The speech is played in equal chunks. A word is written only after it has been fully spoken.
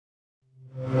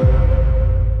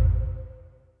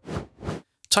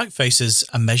typefaces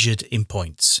are measured in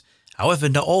points. However,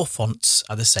 not all fonts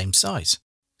are the same size.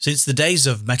 Since the days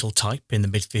of metal type in the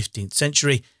mid-15th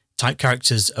century, type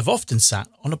characters have often sat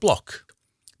on a block.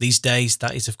 These days,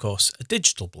 that is of course a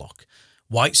digital block,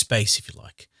 white space if you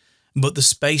like, but the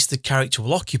space the character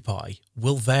will occupy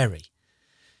will vary.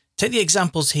 Take the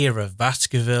examples here of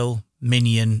Baskerville,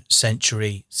 Minion,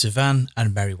 Century, Savannah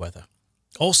and Merryweather.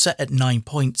 All set at 9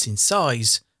 points in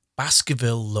size,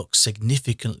 Baskerville looks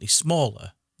significantly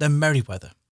smaller than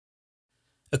Merryweather.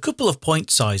 A couple of point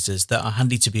sizes that are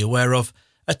handy to be aware of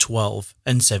are 12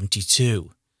 and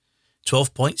 72.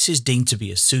 12 points is deemed to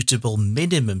be a suitable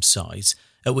minimum size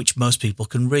at which most people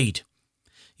can read.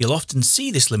 You'll often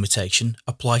see this limitation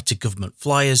applied to government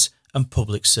flyers and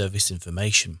public service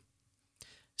information.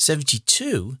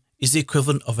 72 is the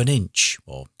equivalent of an inch,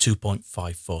 or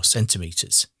 2.54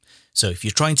 centimetres. So if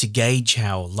you're trying to gauge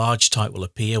how large type will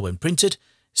appear when printed,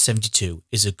 72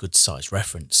 is a good size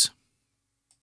reference.